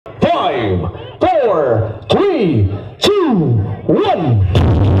5, 4, 3, 2,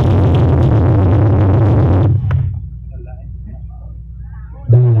 1.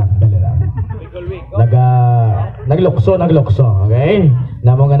 Dali lang. Naglukso, okay?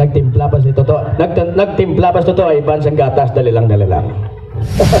 Namo nga nagtimpla pa si Toto. Nagtimpla pa si Toto ay bansang gatas, dali lang.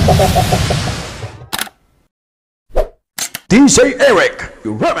 DJ Eric,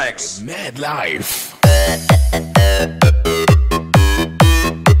 Remix, Mad Life.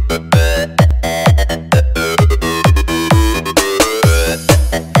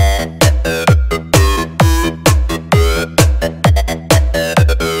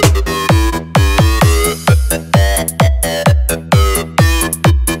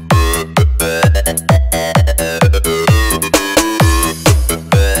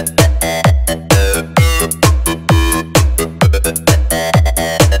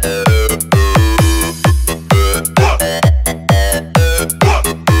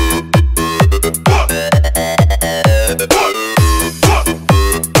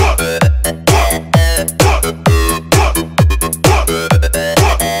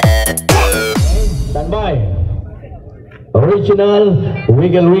 Original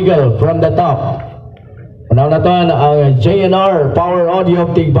wiggle from the top. Unaw na to ang JNR Power Audio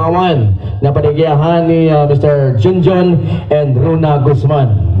of Tigbawan na panigiyahan ni Mr. Junjun and Runa Guzman.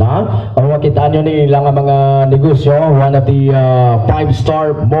 Makitaan nyo ni ilang mga negosyo, one of the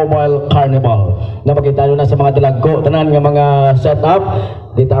 5-star mobile carnival. Napakitaan nyo na sa mga dalagko, tanan nga mga setup.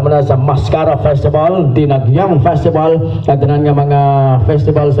 Dito mo na sa Mascara Festival, Dinagyang Festival, at tanan nga mga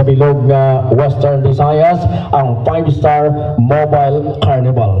festival sa bilog Western Visayas, ang 5-star mobile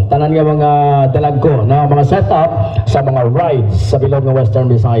carnival. Tanan nga mga dalagko na mga setup sa mga rides sa bilog ng Western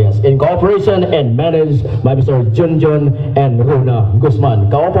Visayas. In cooperation and managed by Mr. Junjun and Runa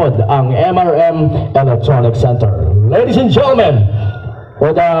Guzman. Kaupod ang MRM Electronic Center. Ladies and gentlemen,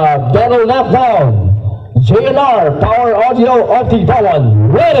 with a double knockdown, JNR Power Audio of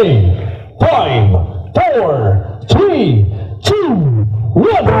Tigbawan. Ready? 5, 4, 3, 2,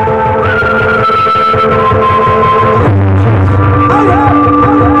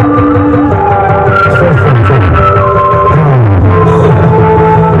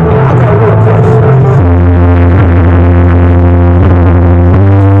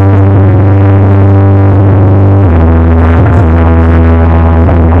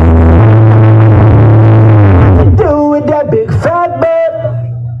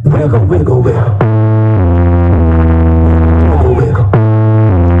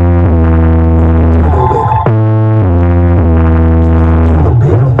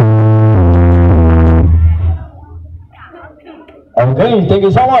 Okay, thank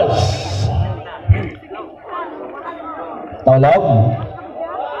you so much. Naulog?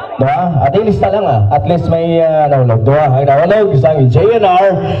 Dua? At lista lang At least may naulog. Dua ang naulog, isang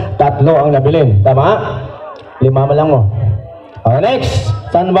JNR, 3 ang nabilin. Tama? 5 man lang mo. Okay, next.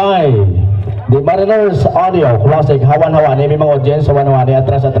 Standby. Dmariners Audio Classic. Hawan-hawan. May mga audience. Hawan-hawan.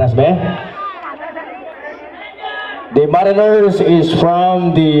 Atras-atras be. Dmariners is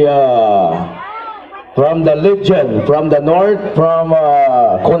from the legend, from the north, from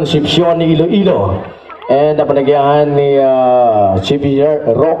Concepcion, Iloilo. And napanagyahan ni Chief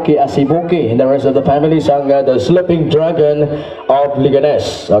Rocky Asibuki and the rest of the family sang the Sleeping Dragon of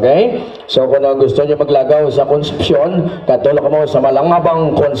Liganes. Okay? So kung gusto niyo maglagaw sa Concepcion, katulog mo sa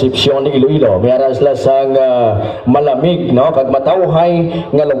malangabang Concepcion, Iloilo. Mayroon sila sang malamig, no? Kag matawhay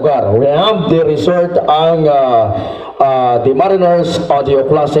nga lugar. We have the resort ang Dmariners Audio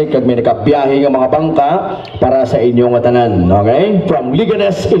Classic, kag may nakabiyahe nga mga bangka para sa inyong tanan. Okay? From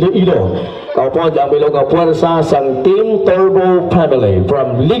Liganes, Iloilo. Kaupod ang bilog nga puwersa sang Team Turbo Family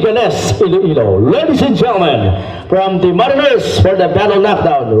from Liganes, Iloilo. Ladies and gentlemen, from Dmariners for the battle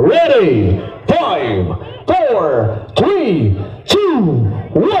knockdown. Ready? 5, 4, 3,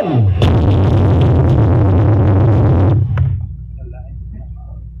 2,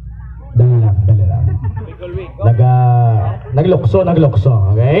 1. Dali lang. Naglukso,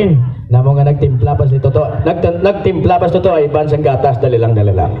 okay? Namo nga nagtimpla pa si Toto. Nagtimpla pa si Toto ay bansang gatas, dali lang.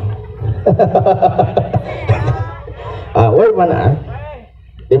 Why pa na?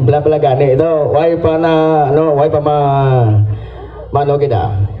 Timpla pala gani ito. Why pa mano kita?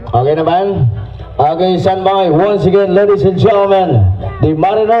 Okay na ba? Okay, standby. Once again, ladies and gentlemen,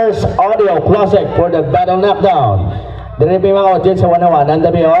 Dmariners Audio Classic for the battle knockdown. Dili pa mga audience sa wanawanan,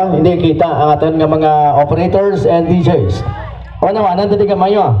 tabi hindi kita ang aton nga mga operators and DJs. Wanawanan, tadi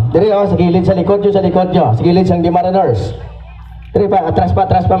kamayo. Dili sa gilid sa likod nyo, sa gilid sa Dmariners. Dili pa, atras pa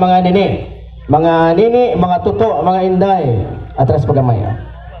mga nini. Mga tuto, mga inday. Atras pa kamay.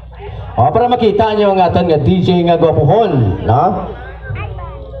 Para makita nyo ang aton nga DJ nga gwapuhon, no?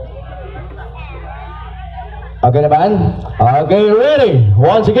 Okay naman? Okay, ready?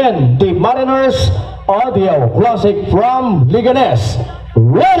 Once again, Dmariners Audio Classic from Liganes.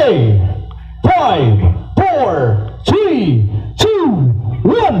 Ready? 5, 4, 3, 2,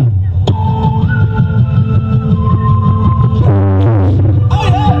 1.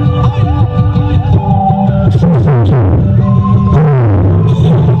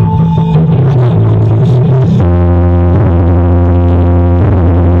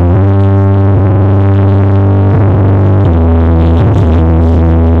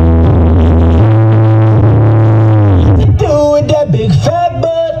 Doing that big fat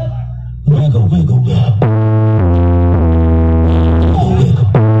butt. Wiggle, wiggle, wiggle. Oh, wiggle.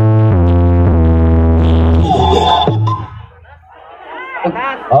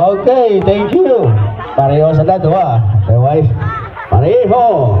 Okay, thank you. Pareho sa dadwa. Otherwise,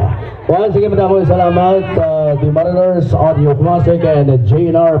 pareho. Once again, maraming salamat Dmariners Audio Classic and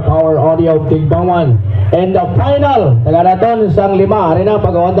JNR Power Audio Tigbangan. And the final, naganaton sang 5, rin ang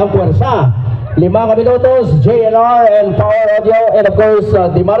pagawandang puwersa. 5 minutos, JNR and Power Audio, and of course,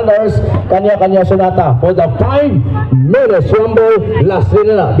 Dmariners, kanya-kanya sonata for the 5 minutes rumble. Last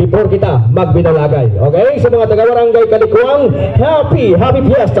rin na before kita magbinalagay. Okay? Sa mga taga-Barangay Calicuang, happy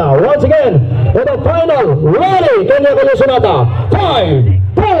fiesta. Once again, for the final, ready, kanya-kanya sonata. 5,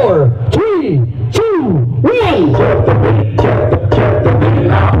 4, 3, 2, 1.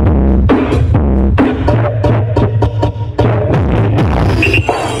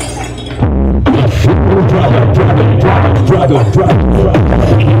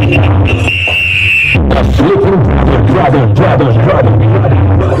 Dmariners.